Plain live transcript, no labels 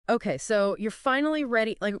Okay, so you're finally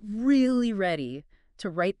ready, like really ready to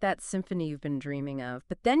write that symphony you've been dreaming of,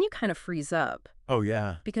 but then you kind of freeze up Oh,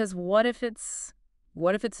 yeah. because what if it's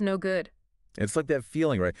no good? It's like that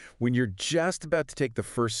feeling, right? When you're just about to take the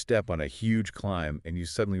first step on a huge climb and you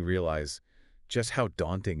suddenly realize just how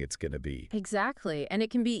daunting it's going to be. Exactly. And it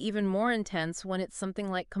can be even more intense when it's something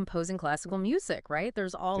like composing classical music, right?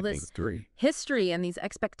 There's all Thing this three. history and these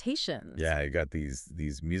expectations. Yeah, you got these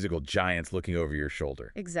musical giants looking over your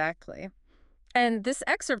shoulder. Exactly. And this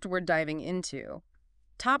excerpt we're diving into,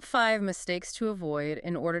 top 5 mistakes to avoid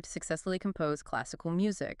in order to successfully compose classical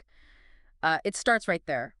music. It starts right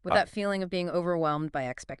there with Uh, that feeling of being overwhelmed by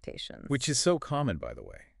which expectations. is so common, by the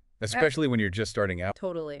way, Uh, especially when you're just starting out.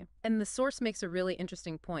 Totally. And the source makes a really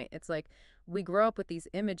interesting point. It's like we grow up with these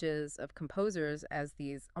images of composers as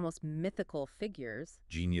these almost mythical figures.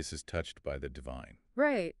 Genius is touched by the divine.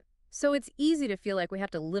 Right. So it's easy to feel like we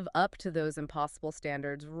have to live up to those impossible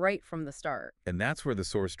standards right from the start. And that's where the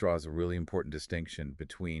source draws a really important distinction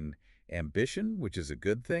between ambition, which is a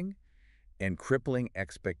good thing, and crippling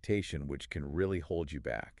expectation, which can really hold you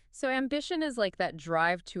back. So ambition is like that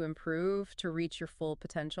drive to improve, to reach your full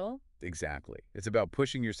potential. Exactly. It's about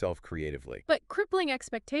pushing yourself creatively. But crippling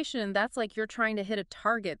expectation, that's like you're trying to hit a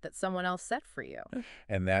target that someone else set for you.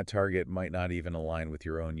 And that target might not even align with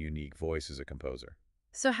your own unique voice as a composer.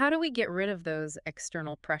 So how do we get rid of those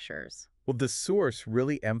external pressures? Well, the source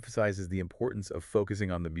really emphasizes the importance of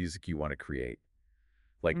focusing on the music you want to create.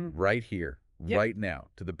 Like Mm. right here, Yeah. right now,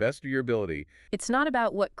 to the best of your ability. It's not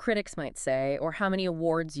about what critics might say or how many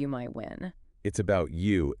awards you might win, It's about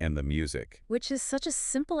you and the music. which is such a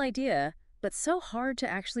simple idea, but so hard to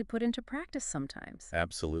actually put into practice sometimes.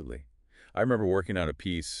 Absolutely. I remember working on a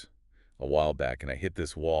piece a while back and I hit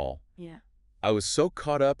this wall. Yeah. I was so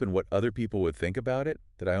caught up in what other people would think about it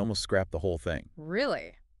that I almost scrapped the whole thing.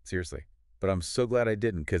 Really? Seriously. But I'm so glad I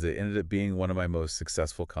didn't because it ended up being one of my most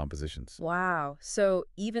successful compositions. Wow. So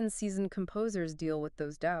even seasoned composers deal with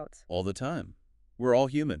those doubts. All the time. We're all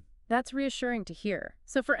human. That's reassuring to hear.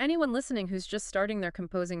 So for anyone listening who's just starting their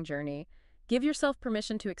composing journey, give yourself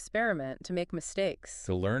permission to experiment, to make mistakes.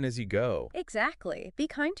 To learn as you go. Exactly. Be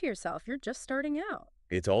kind to yourself. You're just starting out.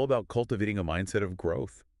 It's all about cultivating a mindset of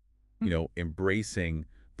growth. Embracing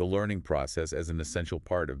the learning process as an essential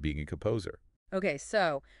part of being a composer. Okay,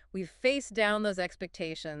 so we've faced down those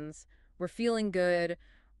expectations. We're feeling good.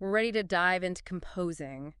 We're ready to dive into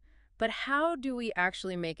composing. But how do we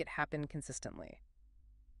actually make it happen consistently?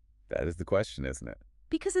 That is the question, isn't it?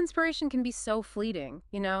 Because inspiration can be so fleeting.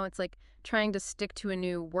 It's like trying to stick to a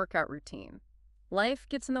new workout routine. Life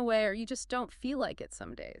gets in the way, or you just don't feel like it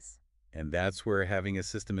some days. And that's where having a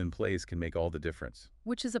system in place can make all the difference.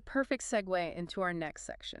 Which is a perfect segue into our next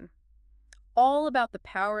section. All about the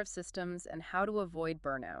power of systems and how to avoid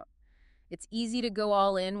burnout. It's easy to go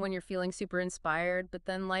all in when you're feeling super inspired, but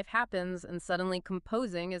then life happens and suddenly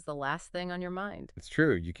composing is the last thing on your mind. It's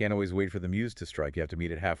true. You can't always wait for the muse to strike. You have to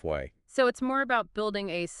meet it halfway. So it's more about building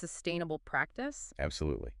a sustainable practice.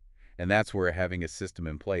 Absolutely. And that's where having a system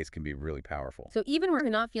in place can be really powerful. So even when you're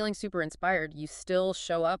not feeling super inspired, you still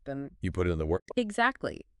show up and You put it in the work.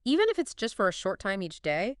 exactly. Even if it's just for a short time each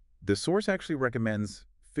day. The source actually recommends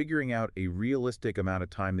figuring out a realistic amount of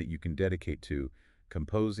time that you can dedicate to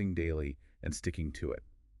composing daily and sticking to it.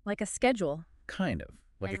 Like a schedule. Kind of.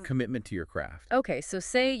 Like a And- commitment to your craft. Okay, so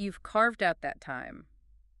say you've carved out that time.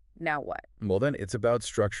 Now what? Well, then it's about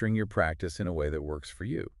structuring your practice in a way that works for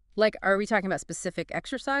you. Like, are we talking about specific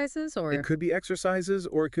exercises or? It could be exercises,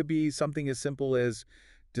 or it could be something as simple as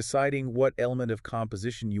deciding what element of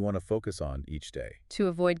composition you want to focus on each day. To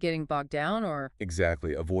avoid getting bogged down, or?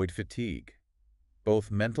 Exactly. Avoid fatigue,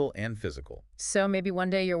 both mental and physical. So maybe one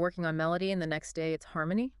day you're working on melody and the next day it's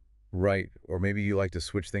harmony? Right. Or maybe you like to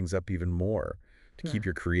switch things up even more to keep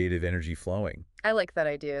your creative energy flowing. I like that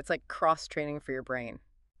idea. It's like cross-training for your brain.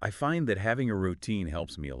 I find that having a routine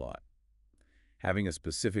helps me a lot. Having a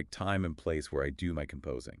specific time and place where I do my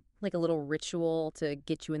composing. Like a little ritual to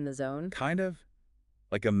get you in the zone. Kind of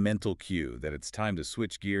like a mental cue that it's time to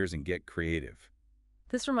switch gears and get creative.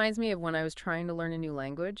 This reminds me of when I was trying to learn a new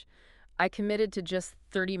language. I committed to just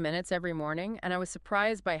 30 minutes every morning, and I was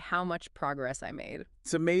surprised by how much progress I made.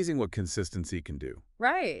 It's amazing what consistency can do.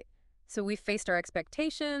 Right. So we faced our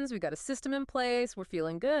expectations, we got a system in place, we're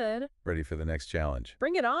feeling good. Ready for the next challenge.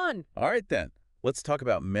 Bring it on. All right, then. Let's talk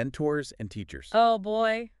about mentors and teachers. Oh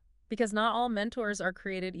boy, because not all mentors are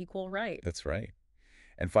created equal, right? That's right.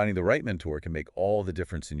 And finding the right mentor can make all the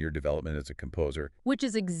difference in your development as a composer. Which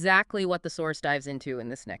is exactly what the source dives into in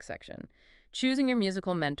this next section. Choosing your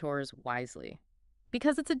musical mentors wisely.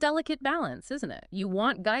 Because it's a delicate balance, isn't it? You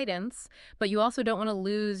want guidance, but you also don't want to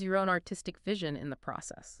lose your own artistic vision in the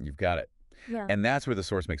process. You've got it. Yeah. And that's where the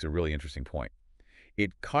source makes a really interesting point.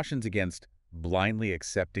 It cautions against blindly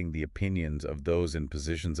accepting the opinions of those in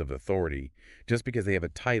positions of authority just because they have a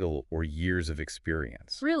title or years of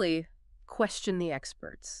experience. Really, question the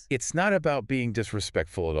experts. It's not about being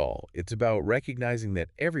disrespectful at all. It's about recognizing that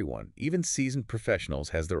everyone, even seasoned professionals,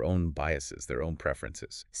 has their own biases, their own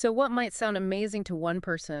preferences. So what might sound amazing to one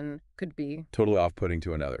person could be Totally off-putting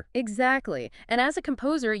to another. exactly. And as a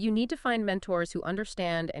composer, you need to find mentors who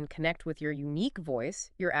understand and connect with your unique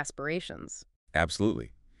voice, your aspirations.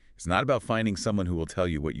 Absolutely. It's not about finding someone who will tell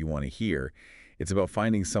you what you want to hear. It's about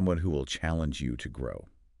finding someone who will challenge you to grow.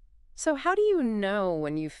 So how do you know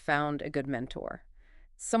when you've found a good mentor?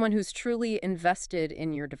 Someone who's truly invested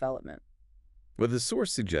in your development. Well, the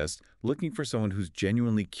source suggests looking for someone who's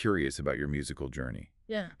genuinely curious about your musical journey.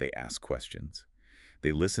 Yeah. They ask questions,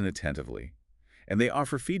 they listen attentively, and they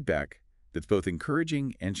offer feedback that's both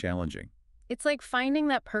encouraging and challenging. It's like finding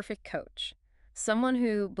that perfect coach. Someone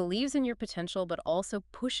who believes in your potential but also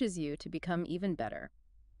pushes you to become even better.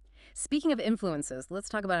 Speaking of influences, let's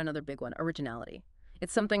talk about another big one, originality.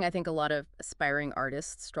 It's something I think a lot of aspiring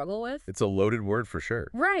artists struggle with. It's a loaded word for sure.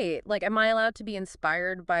 Right. Like, am I allowed to be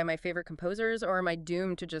inspired by my favorite composers, or am I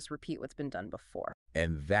doomed to just repeat what's been done before?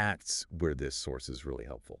 And that's where this source is really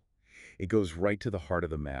helpful. It goes right to the heart of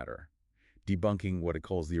the matter, debunking what it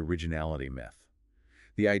calls the originality myth.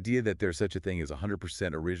 The idea that there's such a thing as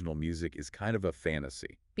 100% original music is kind of a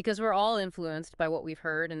fantasy. Because we're all influenced by what we've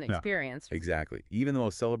heard and Yeah. experienced. Exactly. Even the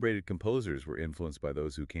most celebrated composers were influenced by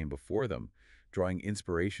those who came before them, drawing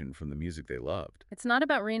inspiration from the music they loved. It's not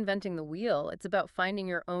about reinventing the wheel. It's about finding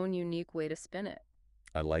your own unique way to spin it.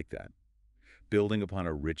 I like that. Building upon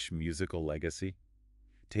a rich musical legacy,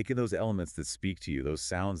 taking those elements that speak to you, those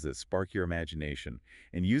sounds that spark your imagination,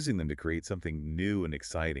 and using them to create something new and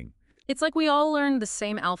exciting. It's like we all learned the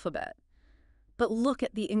same alphabet. But look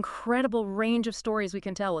at the incredible range of stories we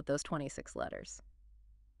can tell with those 26 letters.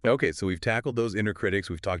 Okay, so we've tackled those inner critics.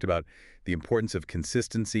 We've talked about the importance of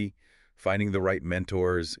consistency, finding the right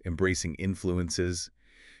mentors, embracing influences,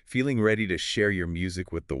 feeling ready to share your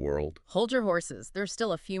music with the world. Hold your horses. There's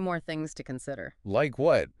still a few more things to consider. Like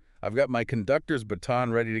what? I've got my conductor's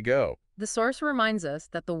baton ready to go. The source reminds us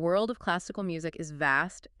that the world of classical music is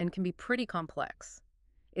vast and can be pretty complex.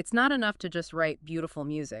 It's not enough to just write beautiful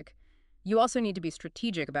music. You also need to be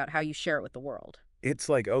strategic about how you share it with the world. It's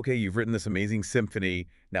like, okay, you've written this amazing symphony.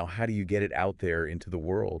 Now, how do you get it out there into the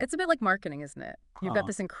world? It's a bit like marketing, isn't it? You've got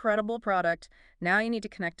this incredible product. Now you need to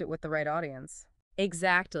connect it with the right audience.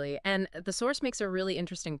 Exactly. And the source makes a really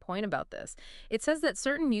interesting point about this. It says that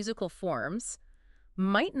certain musical forms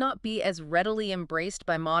might not be as readily embraced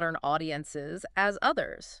by modern audiences as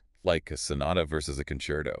others. Like a sonata versus a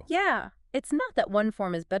concerto. Yeah. It's not that one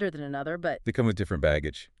form is better than another, but They come with different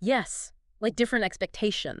baggage. yes, like different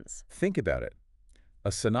expectations. Think about it.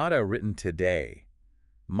 A sonata written today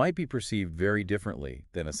might be perceived very differently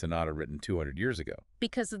than a sonata written 200 years ago.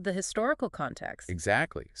 Because of the historical context.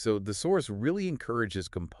 Exactly. So the source really encourages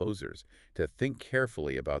composers to think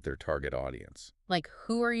carefully about their target audience. Like,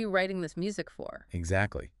 who are you writing this music for?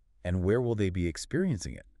 Exactly. And where will they be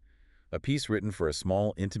experiencing it? A piece written for a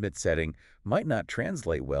small, intimate setting might not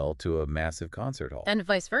translate well to a massive concert hall. And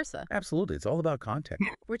vice versa, Absolutely. It's all about context.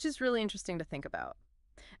 which is really interesting to think about.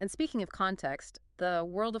 And speaking of context, the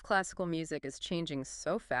world of classical music is changing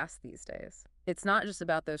so fast these days. It's not just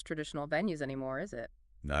about those traditional venues anymore, is it?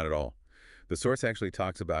 Not at all. The source actually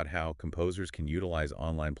talks about how composers can utilize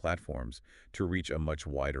online platforms to reach a much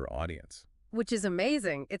wider audience. Which is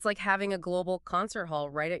amazing. It's like having a global concert hall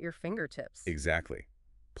right at your fingertips. Exactly.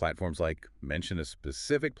 Platforms like mention a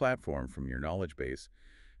specific platform from your knowledge base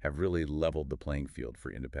have really leveled the playing field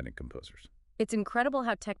for independent composers. It's incredible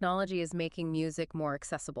how technology is making music more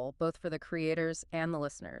accessible, both for the creators and the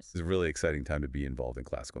listeners. It's a really exciting time to be involved in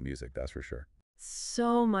classical music, that's for sure.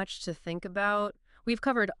 So much to think about. We've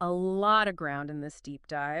covered a lot of ground in this deep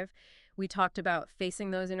dive. We talked about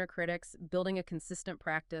facing those inner critics, building a consistent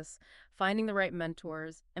practice, finding the right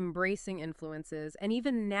mentors, embracing influences, and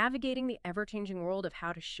even navigating the ever-changing world of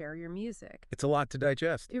how to share your music. It's a lot to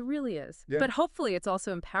digest. It really is. Yeah. But hopefully it's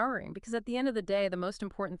also empowering, because at the end of the day, the most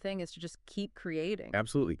important thing is to just keep creating.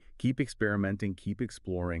 Absolutely. Keep experimenting, keep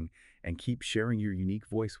exploring, and keep sharing your unique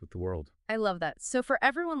voice with the world. I love that. So for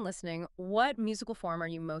everyone listening, what musical form are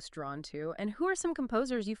you most drawn to? And who are some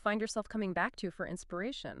composers you find yourself coming back to for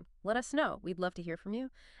inspiration? Let us know. We'd love to hear from you.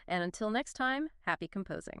 And until next time, happy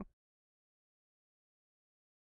composing.